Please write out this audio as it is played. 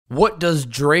What does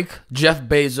Drake, Jeff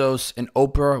Bezos, and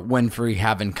Oprah Winfrey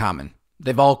have in common?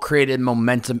 They've all created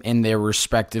momentum in their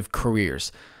respective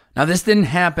careers. Now, this didn't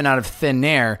happen out of thin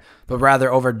air, but rather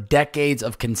over decades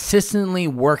of consistently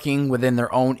working within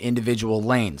their own individual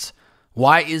lanes.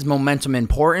 Why is momentum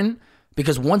important?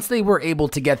 Because once they were able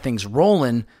to get things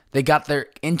rolling, they got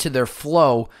into their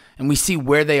flow, and we see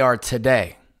where they are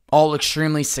today. All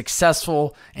extremely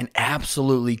successful and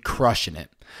absolutely crushing it.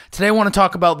 Today, I want to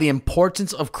talk about the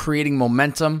importance of creating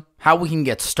momentum, how we can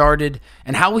get started,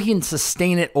 and how we can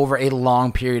sustain it over a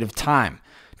long period of time.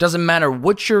 Doesn't matter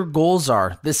what your goals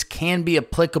are, this can be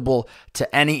applicable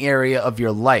to any area of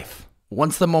your life.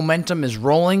 Once the momentum is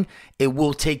rolling, it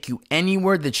will take you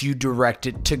anywhere that you direct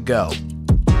it to go.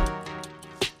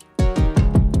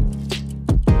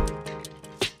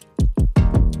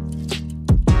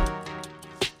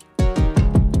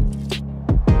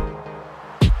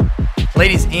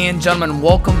 Ladies and gentlemen,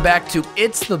 welcome back to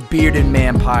It's the Bearded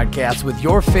Man podcast with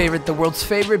your favorite, the world's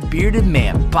favorite bearded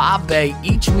man, Bob Bay.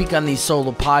 Each week on these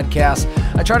solo podcasts,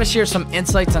 I try to share some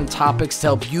insights on topics to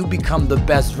help you become the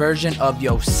best version of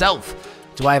yourself.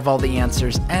 Do I have all the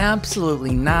answers?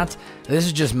 Absolutely not. This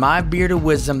is just my bearded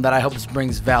wisdom that I hope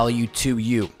brings value to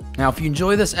you. Now, if you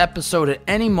enjoy this episode at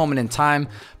any moment in time,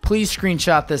 please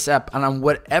screenshot this app on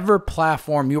whatever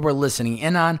platform you are listening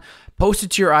in on. Post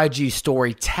it to your IG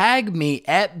story. Tag me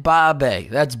at Bob-A.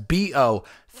 That's B-O,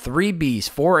 3 B's,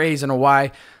 4 A's, and a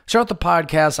Y. Share out the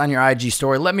podcast on your IG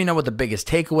story. Let me know what the biggest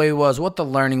takeaway was, what the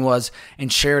learning was,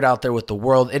 and share it out there with the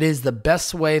world. It is the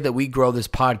best way that we grow this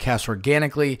podcast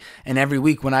organically. And every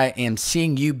week when I am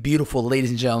seeing you beautiful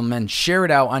ladies and gentlemen share it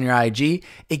out on your IG,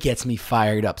 it gets me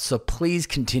fired up. So please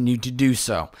continue to do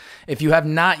so. If you have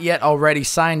not yet already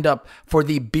signed up for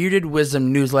the Bearded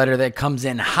Wisdom newsletter that comes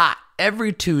in hot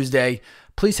every Tuesday,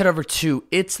 please head over to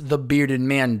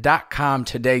itsthebeardedman.com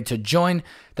today to join.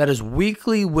 That is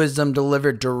weekly wisdom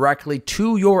delivered directly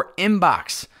to your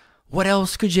inbox. What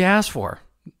else could you ask for?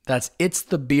 That's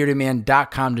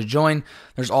itsthebeardedman.com to join.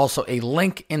 There's also a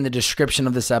link in the description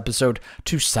of this episode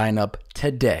to sign up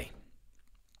today.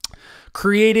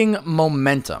 Creating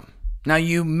momentum. Now,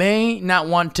 you may not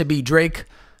want to be Drake,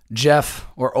 Jeff,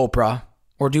 or Oprah,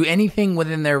 or do anything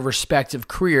within their respective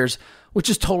careers, which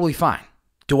is totally fine.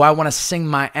 Do I want to sing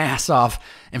my ass off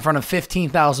in front of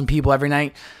 15,000 people every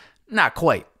night? Not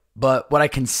quite. But would I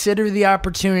consider the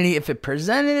opportunity if it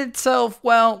presented itself?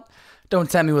 Well,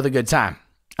 don't tempt me with a good time.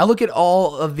 I look at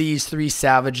all of these three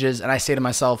savages and I say to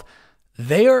myself,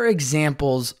 they are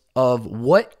examples of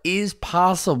what is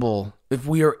possible if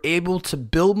we are able to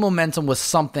build momentum with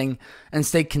something and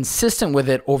stay consistent with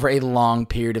it over a long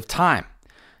period of time.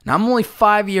 Now, I'm only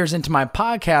 5 years into my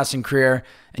podcasting career,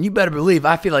 and you better believe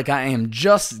I feel like I am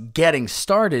just getting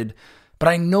started, but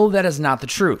I know that is not the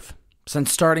truth.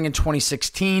 Since starting in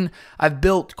 2016, I've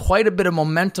built quite a bit of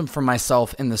momentum for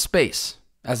myself in the space.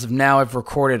 As of now, I've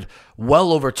recorded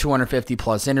well over 250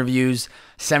 plus interviews,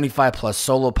 75 plus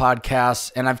solo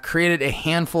podcasts, and I've created a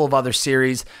handful of other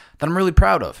series that I'm really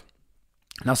proud of.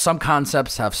 Now, some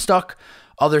concepts have stuck,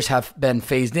 others have been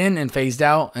phased in and phased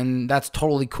out, and that's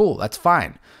totally cool. That's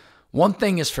fine. One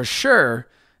thing is for sure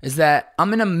is that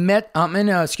I'm in a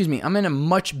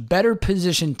much better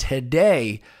position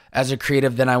today as a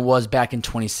creative than I was back in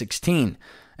 2016.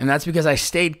 And that's because I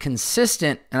stayed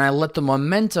consistent and I let the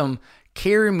momentum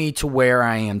carry me to where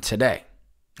I am today.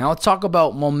 Now let's talk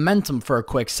about momentum for a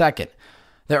quick second.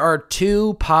 There are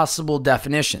two possible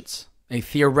definitions: a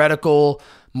theoretical,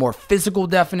 more physical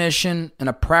definition, and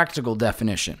a practical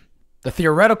definition. The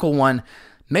theoretical one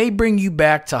may bring you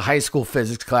back to high school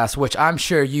physics class, which I'm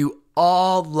sure you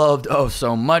all loved oh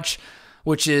so much,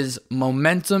 which is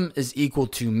momentum is equal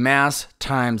to mass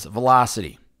times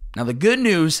velocity. Now, the good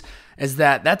news is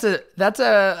that that's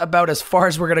about as far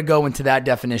as we're going to go into that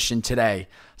definition today.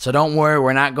 So don't worry,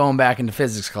 we're not going back into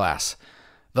physics class.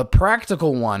 The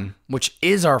practical one, which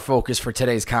is our focus for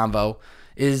today's convo,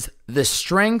 is the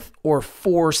strength or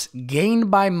force gained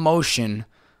by motion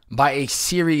by a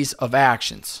series of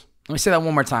actions. Let me say that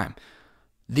one more time.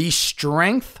 The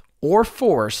strength or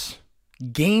force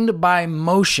gained by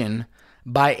motion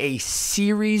by a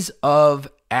series of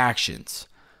actions.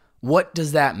 What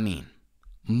does that mean?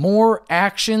 More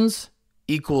actions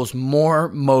equals more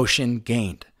motion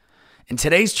gained. In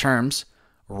today's terms,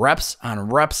 reps on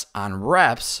reps on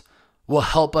reps will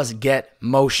help us get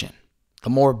motion. The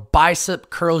more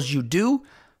bicep curls you do,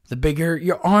 the bigger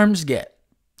your arms get.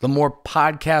 The more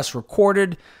podcasts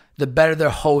recorded, the better their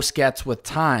host gets with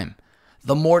time.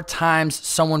 The more times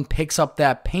someone picks up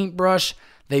that paintbrush,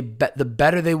 the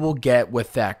better they will get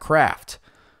with that craft.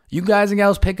 You guys and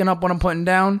gals picking up what I'm putting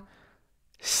down?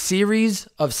 Series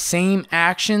of same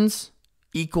actions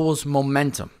equals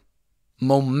momentum.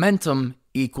 Momentum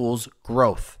equals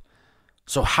growth.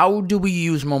 So how do we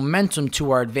use momentum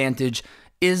to our advantage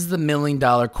is the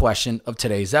million-dollar question of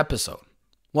today's episode.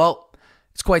 Well,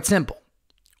 it's quite simple.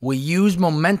 We use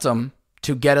momentum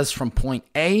to get us from point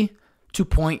A to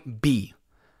point B.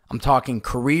 I'm talking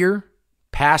career,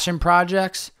 passion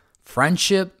projects,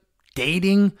 friendship,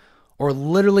 dating, or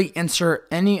literally insert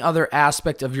any other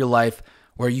aspect of your life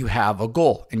where you have a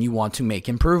goal and you want to make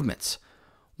improvements.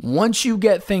 Once you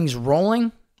get things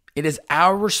rolling, it is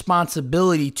our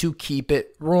responsibility to keep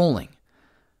it rolling.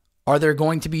 Are there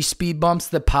going to be speed bumps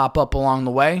that pop up along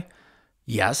the way?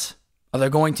 Yes. Are there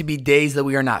going to be days that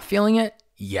we are not feeling it?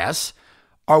 Yes.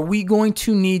 Are we going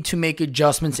to need to make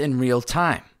adjustments in real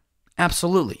time?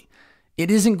 Absolutely.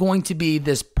 It isn't going to be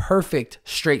this perfect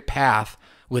straight path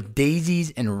with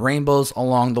daisies and rainbows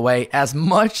along the way, as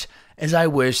much as I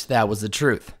wish that was the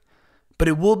truth. But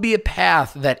it will be a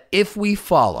path that if we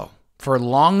follow for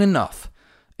long enough,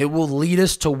 it will lead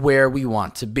us to where we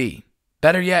want to be.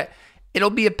 Better yet, it'll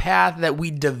be a path that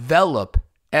we develop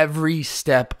every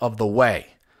step of the way.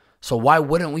 So why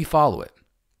wouldn't we follow it?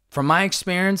 From my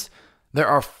experience, there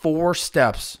are 4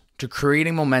 steps to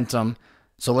creating momentum.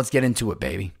 So let's get into it,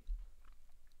 baby.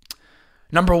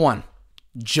 Number 1,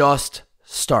 just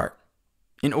start.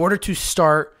 In order to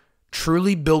start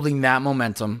truly building that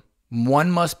momentum,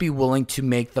 one must be willing to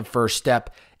make the first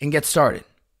step and get started.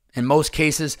 In most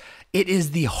cases, it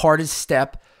is the hardest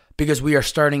step because we are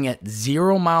starting at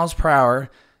 0 miles per hour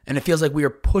and it feels like we are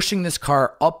pushing this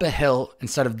car up a hill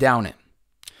instead of down it.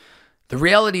 The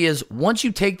reality is, once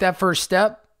you take that first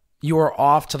step, you are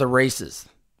off to the races.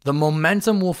 The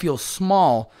momentum will feel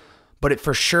small, but it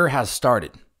for sure has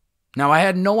started. Now, I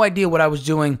had no idea what I was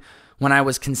doing when I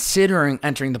was considering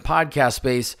entering the podcast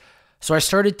space, so I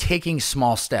started taking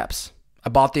small steps. I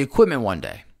bought the equipment one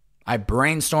day. I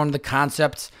brainstormed the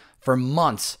concepts for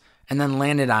months and then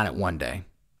landed on it one day.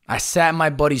 I sat in my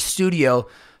buddy's studio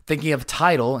thinking of a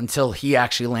title until he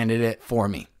actually landed it for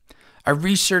me. I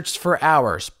researched for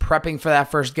hours, prepping for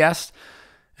that first guest,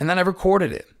 and then I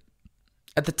recorded it.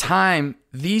 At the time,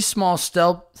 these small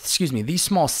steps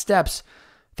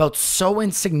felt so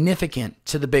insignificant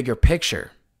to the bigger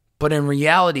picture, but in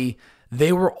reality,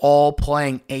 they were all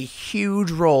playing a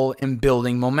huge role in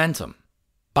building momentum.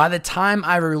 By the time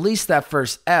I released that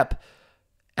first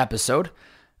episode,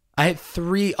 I had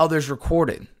 3 others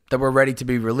recorded that were ready to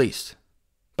be released.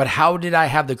 But how did I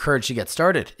have the courage to get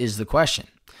started is the question.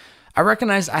 I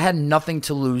recognized I had nothing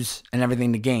to lose and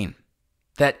everything to gain.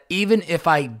 That even if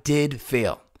I did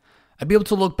fail, I'd be able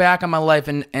to look back on my life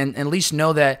and at least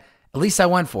know that at least I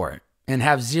went for it and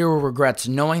have 0 regrets,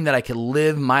 knowing that I could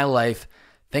live my life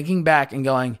thinking back and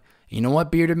going, you know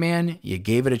what, Bearded Man, you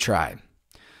gave it a try.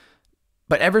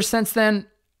 But ever since then,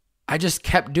 I just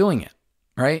kept doing it,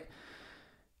 right?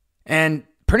 And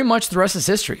pretty much the rest is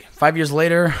history. 5 years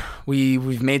later,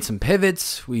 we've made some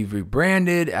pivots. We've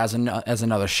rebranded as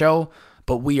another show,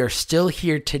 but we are still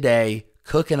here today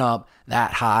cooking up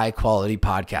that high quality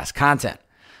podcast content.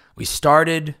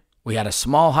 We had a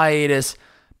small hiatus,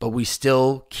 but we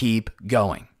still keep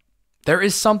going. There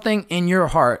is something in your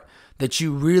heart that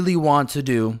you really want to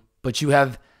do, but you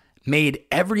have made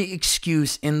every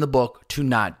excuse in the book to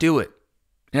not do it.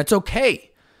 And it's okay,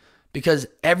 because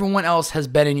everyone else has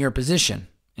been in your position,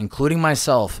 including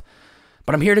myself.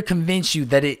 But I'm here to convince you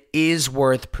that it is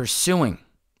worth pursuing.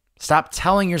 Stop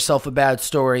telling yourself a bad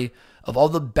story of all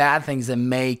the bad things that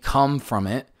may come from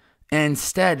it, and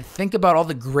instead think about all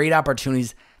the great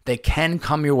opportunities that can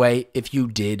come your way if you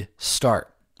did start.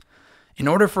 In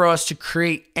order for us to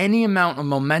create any amount of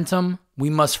momentum,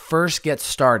 we must first get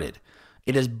started.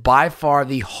 It is by far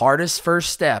the hardest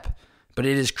first step, but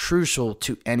it is crucial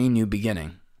to any new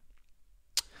beginning.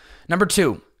 Number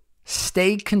 2,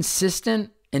 stay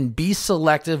consistent and be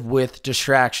selective with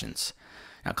distractions.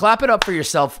 Now clap it up for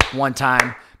yourself one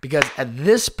time, because at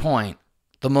this point,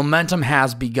 the momentum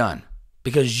has begun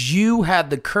because you had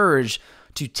the courage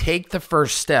to take the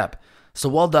first step. So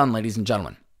well done, ladies and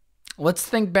gentlemen. Let's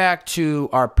think back to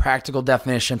our practical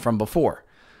definition from before.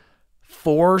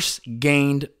 Force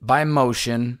gained by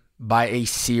motion by a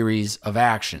series of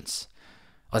actions.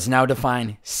 Let's now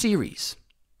define series.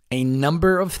 A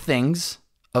number of things,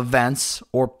 events,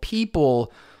 or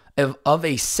people of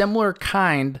a similar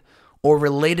kind or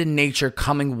related nature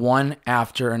coming one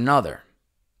after another.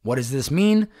 What does this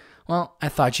mean? Well, I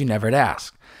thought you never had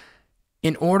asked.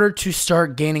 In order to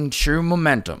start gaining true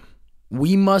momentum,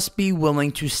 we must be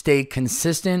willing to stay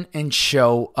consistent and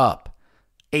show up.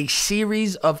 A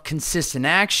series of consistent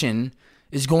action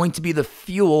is going to be the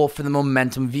fuel for the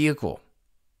momentum vehicle.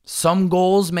 Some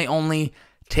goals may only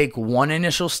take one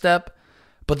initial step,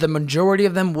 but the majority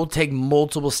of them will take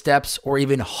multiple steps or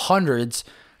even hundreds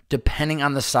depending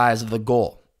on the size of the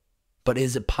goal. But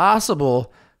is it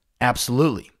possible?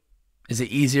 Absolutely. Is it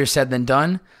easier said than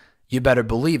done? You better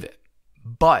believe it.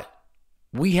 But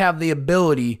we have the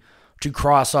ability to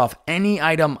cross off any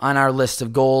item on our list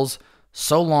of goals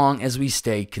so long as we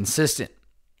stay consistent.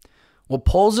 What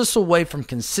pulls us away from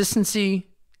consistency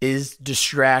is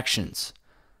distractions.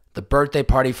 The birthday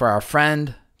party for our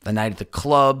friend, the night at the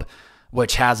club,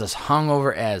 which has us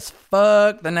hungover as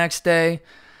fuck the next day,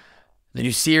 the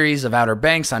new series of Outer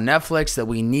Banks on Netflix that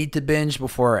we need to binge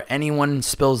before anyone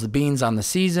spills the beans on the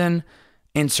season,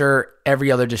 insert every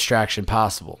other distraction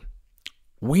possible.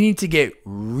 We need to get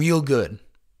real good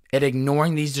at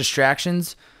ignoring these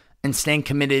distractions and staying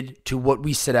committed to what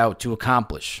we set out to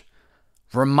accomplish.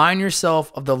 Remind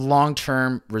yourself of the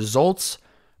long-term results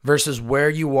versus where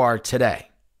you are today.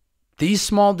 These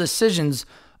small decisions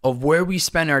of where we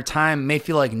spend our time may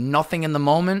feel like nothing in the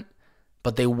moment,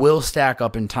 but they will stack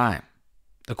up in time.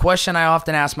 The question I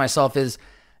often ask myself is,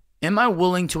 am I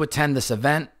willing to attend this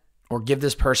event or give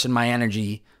this person my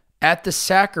energy at the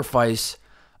sacrifice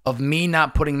of me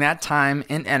not putting that time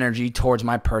and energy towards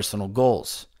my personal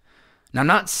goals? Now, I'm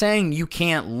not saying you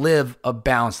can't live a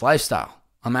balanced lifestyle.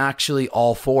 I'm actually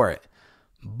all for it.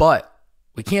 But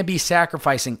we can't be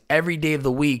sacrificing every day of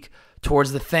the week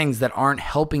towards the things that aren't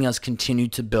helping us continue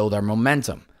to build our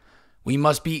momentum. We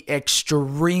must be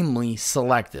extremely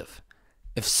selective.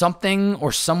 If something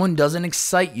or someone doesn't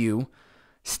excite you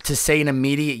to say an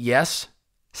immediate yes,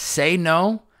 say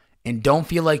no, and don't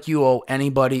feel like you owe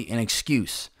anybody an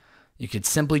excuse. You could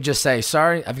simply just say,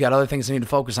 sorry, I've got other things I need to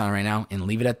focus on right now, and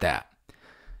leave it at that.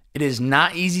 It is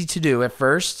not easy to do at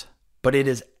first, but it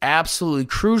is absolutely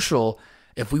crucial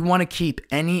if we want to keep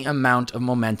any amount of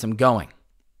momentum going.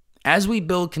 As we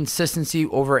build consistency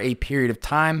over a period of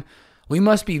time, we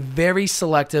must be very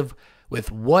selective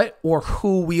with what or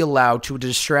who we allow to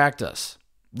distract us.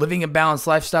 Living a balanced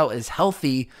lifestyle is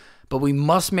healthy, but we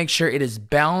must make sure it is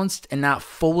balanced and not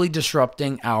fully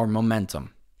disrupting our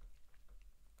momentum.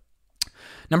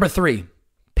 Number 3,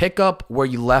 pick up where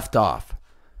you left off.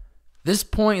 This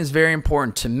point is very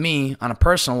important to me on a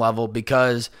personal level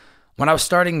because when I was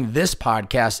starting this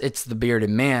podcast, It's the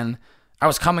Bearded Man, I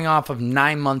was coming off of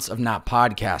 9 months of not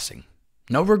podcasting.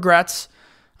 No regrets.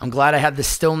 I'm glad I had the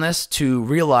stillness to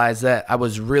realize that I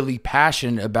was really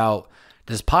passionate about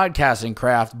this podcasting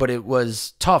craft, but it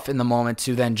was tough in the moment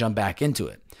to then jump back into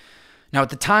it. Now, at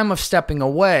the time of stepping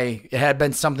away, it had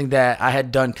been something that I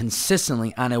had done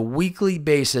consistently on a weekly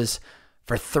basis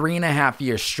for 3.5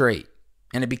 years straight,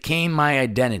 and it became my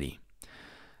identity.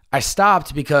 I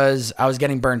stopped because I was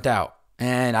getting burnt out,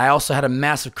 and I also had a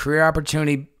massive career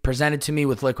opportunity presented to me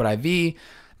with Liquid IV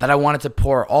that I wanted to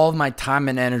pour all of my time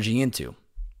and energy into.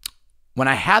 When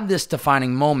I had this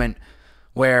defining moment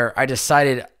where I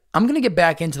decided I'm going to get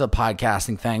back into the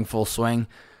podcasting thing full swing,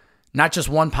 not just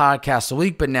one podcast a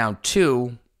week, but now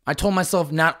 2, I told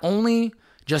myself not only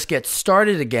just get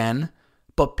started again,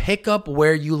 but pick up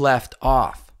where you left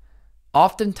off.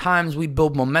 Oftentimes we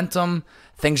build momentum,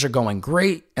 things are going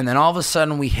great, and then all of a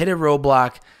sudden we hit a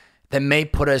roadblock that may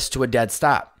put us to a dead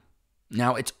stop.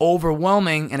 Now it's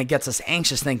overwhelming and it gets us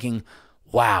anxious thinking,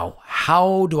 wow,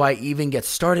 how do I even get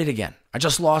started again? I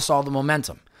just lost all the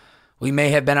momentum. We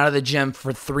may have been out of the gym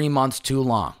for 3 months too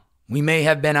long. We may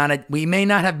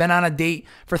not have been on a date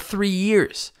for 3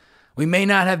 years. We may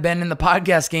not have been in the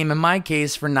podcast game, in my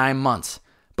case, for 9 months.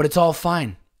 But it's all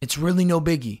fine. It's really no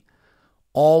biggie.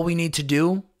 All we need to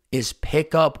do is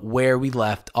pick up where we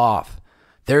left off.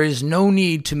 There is no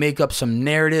need to make up some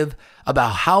narrative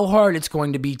about how hard it's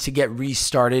going to be to get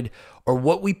restarted or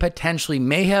what we potentially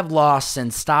may have lost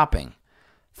since stopping.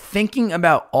 Thinking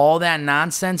about all that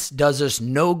nonsense does us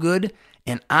no good,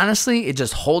 and honestly, it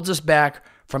just holds us back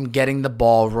from getting the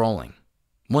ball rolling.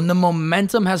 When the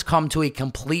momentum has come to a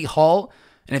complete halt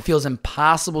and it feels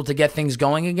impossible to get things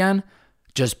going again,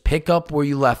 just pick up where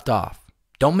you left off.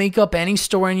 Don't make up any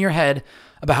story in your head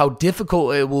about how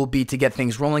difficult it will be to get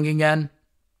things rolling again,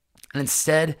 and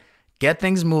instead, get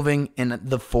things moving in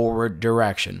the forward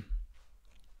direction.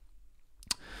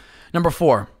 Number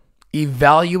 4,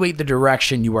 evaluate the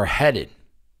direction you are headed.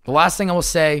 The last thing I will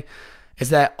say is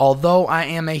that although I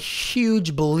am a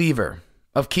huge believer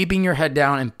of keeping your head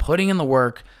down and putting in the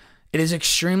work, it is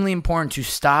extremely important to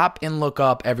stop and look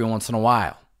up every once in a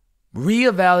while.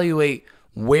 Reevaluate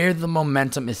where the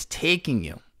momentum is taking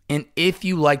you and if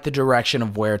you like the direction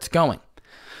of where it's going.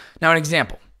 Now, an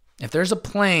example. If there's a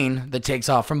plane that takes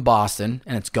off from Boston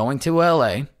and it's going to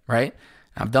LA, right?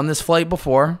 I've done this flight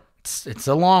before. It's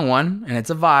a long one and it's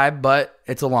a vibe, but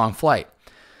it's a long flight.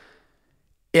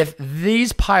 If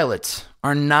these pilots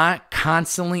are not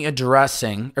constantly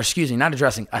assessing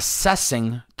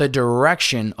the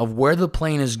direction of where the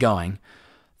plane is going,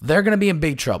 they're going to be in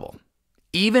big trouble.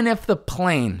 Even if the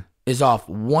plane is off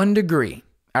 1 degree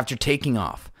after taking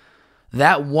off,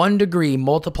 that 1 degree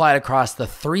multiplied across the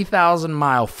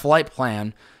 3,000-mile flight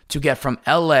plan to get from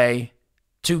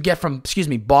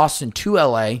Boston to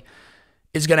LA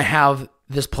is going to have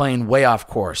this plane way off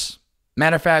course.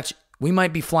 Matter of fact, we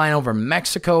might be flying over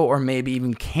Mexico or maybe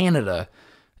even Canada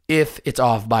if it's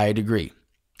off by a degree.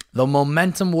 The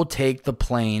momentum will take the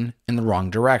plane in the wrong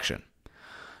direction.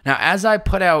 Now, as I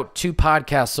put out 2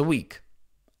 podcasts a week,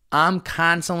 I'm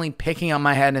constantly picking on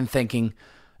my head and thinking,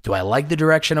 do I like the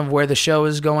direction of where the show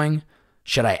is going?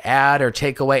 Should I add or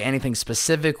take away anything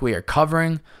specific we are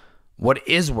covering? What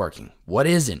is working? What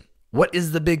isn't? What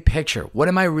is the big picture? What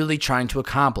am I really trying to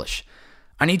accomplish?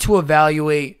 I need to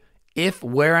evaluate if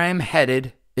where I am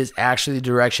headed is actually the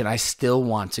direction I still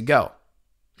want to go.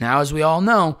 Now, as we all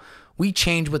know, we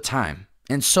change with time,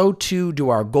 and so too do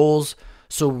our goals.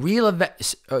 So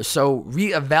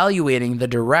reevaluating the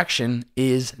direction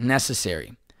is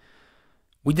necessary.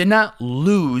 We did not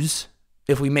lose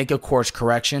if we make a course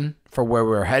correction for where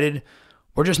we're headed.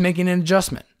 We're just making an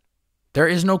adjustment. There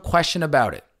is no question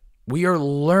about it. We are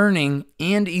learning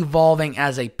and evolving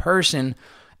as a person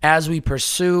as we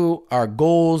pursue our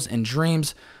goals and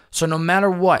dreams. So no matter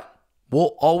what,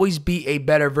 we'll always be a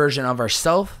better version of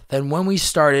ourselves than when we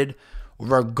started,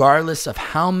 regardless of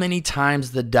how many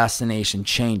times the destination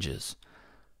changes.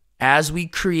 As we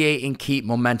create and keep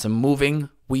momentum moving,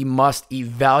 we must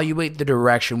evaluate the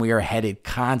direction we are headed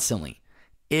constantly.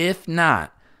 If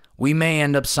not, we may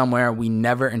end up somewhere we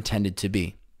never intended to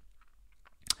be.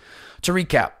 To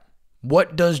recap,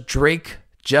 what does Drake,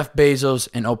 Jeff Bezos,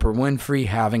 and Oprah Winfrey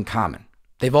have in common?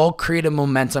 They've all created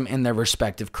momentum in their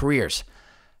respective careers.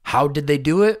 How did they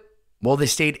do it? Well, they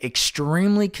stayed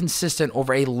extremely consistent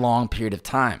over a long period of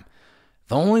time.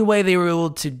 The only way they were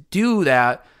able to do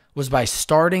that was by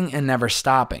starting and never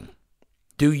stopping.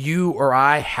 Do you or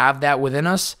I have that within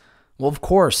us? Well, of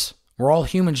course. We're all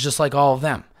humans just like all of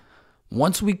them.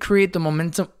 Once we create the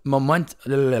momentum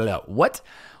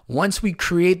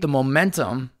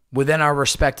within our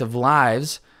respective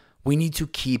lives, we need to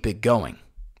keep it going.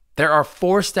 There are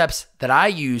 4 steps that I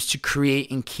use to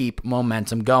create and keep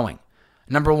momentum going.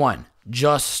 Number 1,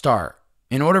 just start.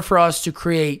 In order for us to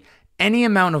create any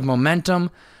amount of momentum,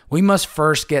 we must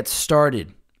first get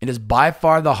started. It is by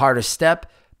far the hardest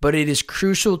step, but it is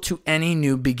crucial to any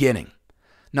new beginning.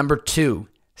 Number 2,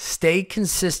 stay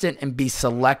consistent and be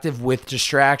selective with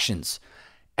distractions.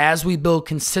 As we build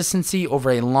consistency over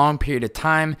a long period of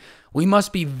time, we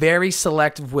must be very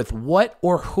selective with what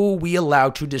or who we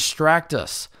allow to distract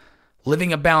us.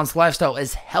 Living a balanced lifestyle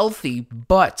is healthy,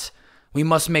 but we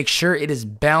must make sure it is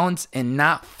balanced and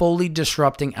not fully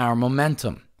disrupting our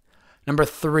momentum. Number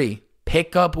 3,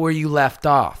 pick up where you left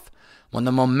off. When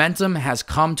the momentum has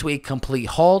come to a complete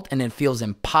halt and it feels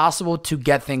impossible to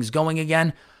get things going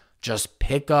again, just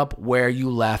pick up where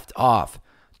you left off.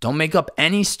 Don't make up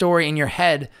any story in your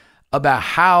head about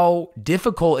how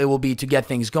difficult it will be to get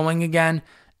things going again,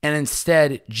 and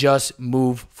instead just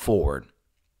move forward.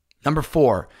 Number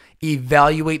 4,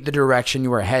 evaluate the direction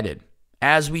you are headed.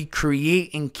 As we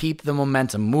create and keep the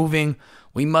momentum moving,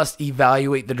 we must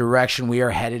evaluate the direction we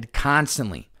are headed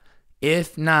constantly.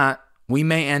 If not, we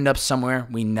may end up somewhere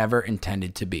we never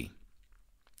intended to be.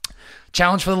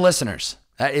 Challenge for the listeners.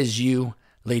 That is you,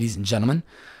 ladies and gentlemen.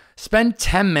 Spend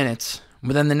 10 minutes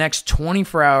within the next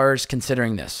 24 hours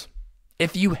considering this.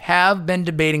 If you have been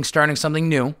debating starting something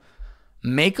new,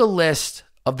 make a list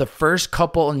of the first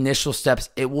couple initial steps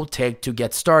it will take to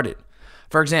get started.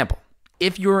 For example,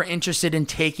 if you're interested in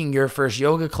taking your first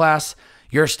yoga class,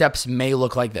 your steps may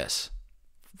look like this.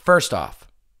 First off,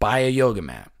 buy a yoga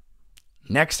mat.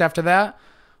 Next after that,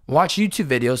 watch YouTube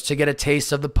videos to get a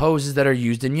taste of the poses that are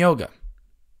used in yoga.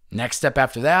 Next step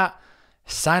after that,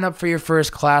 sign up for your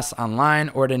first class online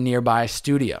or at a nearby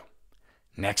studio.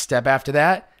 Next step after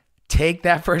that, take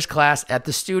that first class at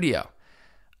the studio.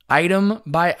 Item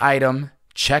by item,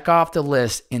 check off the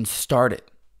list and start it.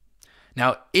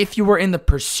 Now, if you were in the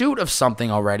pursuit of something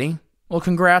already, well,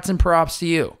 congrats and props to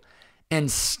you.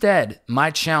 Instead,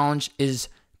 my challenge is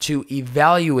to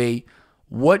evaluate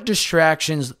what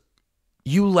distractions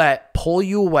you let pull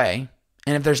you away,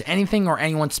 and if there's anything or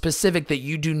anyone specific that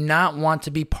you do not want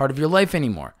to be part of your life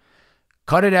anymore.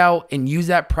 Cut it out and use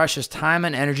that precious time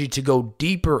and energy to go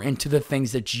deeper into the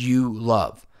things that you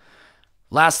love.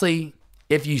 Lastly,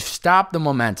 if you stop the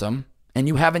momentum and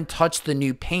you haven't touched the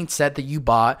new paint set that you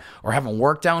bought or haven't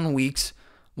worked out in weeks,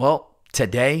 well,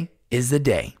 today is the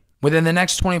day. Within the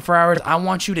next 24 hours, I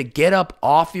want you to get up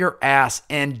off your ass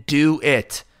and do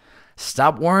it.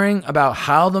 Stop worrying about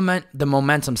how the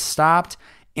momentum stopped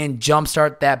and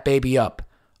jumpstart that baby up.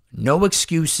 No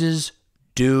excuses.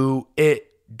 Do it,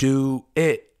 do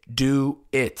it, do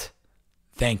it.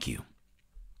 Thank you.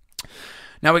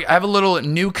 Now, I have a little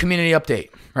new community update,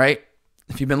 right?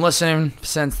 If you've been listening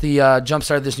since the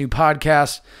jumpstart of this new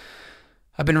podcast,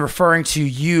 I've been referring to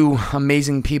you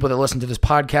amazing people that listen to this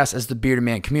podcast as the Bearded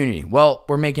Man community. Well,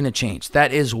 we're making a change.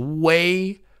 That is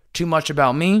way too much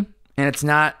about me, and it's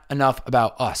not enough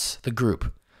about us, the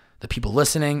group, the people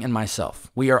listening, and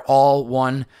myself. We are all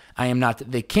one. I am not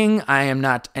the king. I am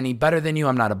not any better than you.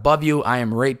 I'm not above you. I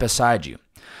am right beside you.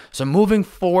 So moving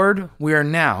forward, we are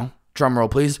now, drum roll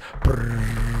please.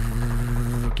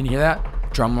 Can you hear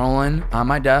that? Drum rolling on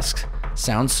my desk.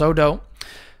 Sounds so dope.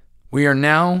 We are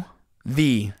now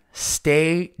the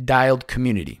Stay Dialed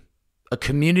community, a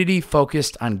community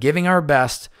focused on giving our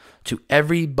best to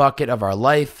every bucket of our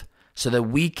life so that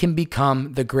we can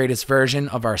become the greatest version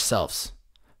of ourselves.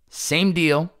 Same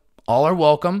deal, all are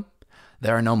welcome.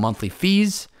 There are no monthly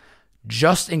fees,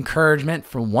 just encouragement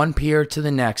from one peer to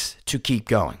the next to keep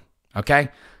going, okay?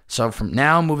 So from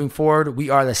now moving forward, we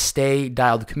are the Stay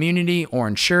Dialed community,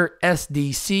 orange shirt,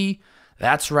 SDC.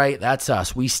 That's right, that's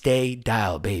us. We stay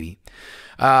dialed, baby.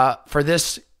 For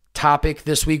this topic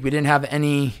this week, we didn't have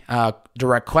any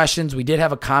direct questions. We did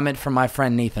have a comment from my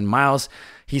friend Nathan Miles.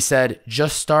 He said,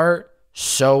 just start,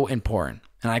 so important.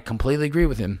 And I completely agree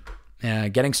with him.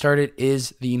 Getting started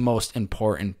is the most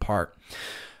important part.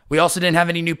 We also didn't have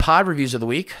any new pod reviews of the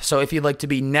week. So if you'd like to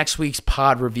be next week's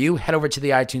pod review, head over to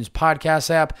the iTunes podcast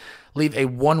app, leave a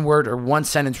one-word or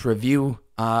one-sentence review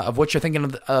of what you're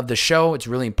thinking of the show. It's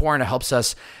really important. It helps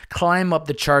us climb up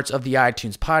the charts of the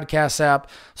iTunes podcast app.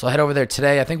 So head over there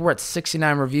today. I think we're at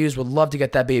 69 reviews. Would love to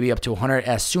get that baby up to 100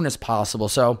 as soon as possible.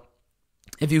 So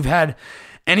if you've had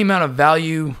any amount of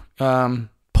value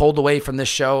pulled away from this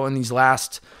show in these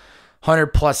last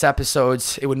 100 plus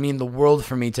episodes, it would mean the world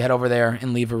for me to head over there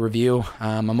and leave a review.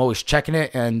 I'm always checking it,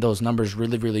 and those numbers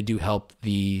really, really do help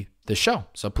the show.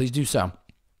 So please do so.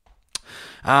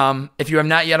 If you have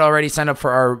not yet already signed up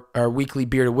for our weekly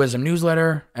Bearded Wisdom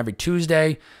newsletter every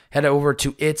Tuesday, head over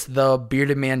to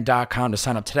itsthebeardedman.com to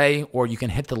sign up today, or you can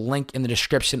hit the link in the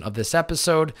description of this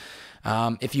episode.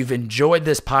 If you've enjoyed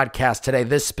this podcast today,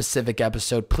 this specific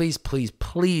episode, please, please,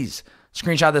 please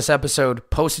screenshot this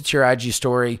episode, post it to your IG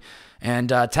story, and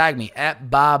tag me at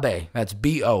Babe. That's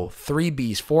B-O, 3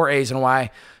 B's, 4 A's, and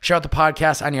Y. Share out the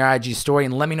podcast on your IG story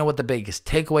and let me know what the biggest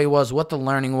takeaway was, what the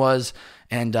learning was.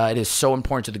 And it is so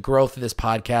important to the growth of this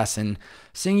podcast. And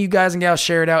seeing you guys and gals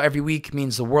share it out every week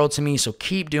means the world to me. So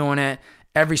keep doing it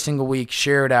every single week.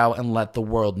 Share it out and let the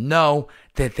world know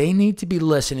that they need to be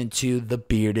listening to the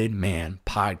Bearded Man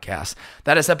podcast.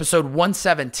 That is episode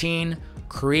 117,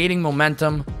 Creating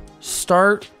Momentum.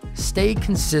 Start, stay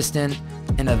consistent,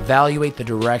 and evaluate the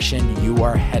direction you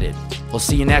are headed. We'll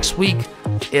see you next week.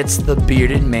 It's the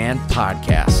Bearded Man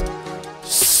podcast.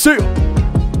 See ya.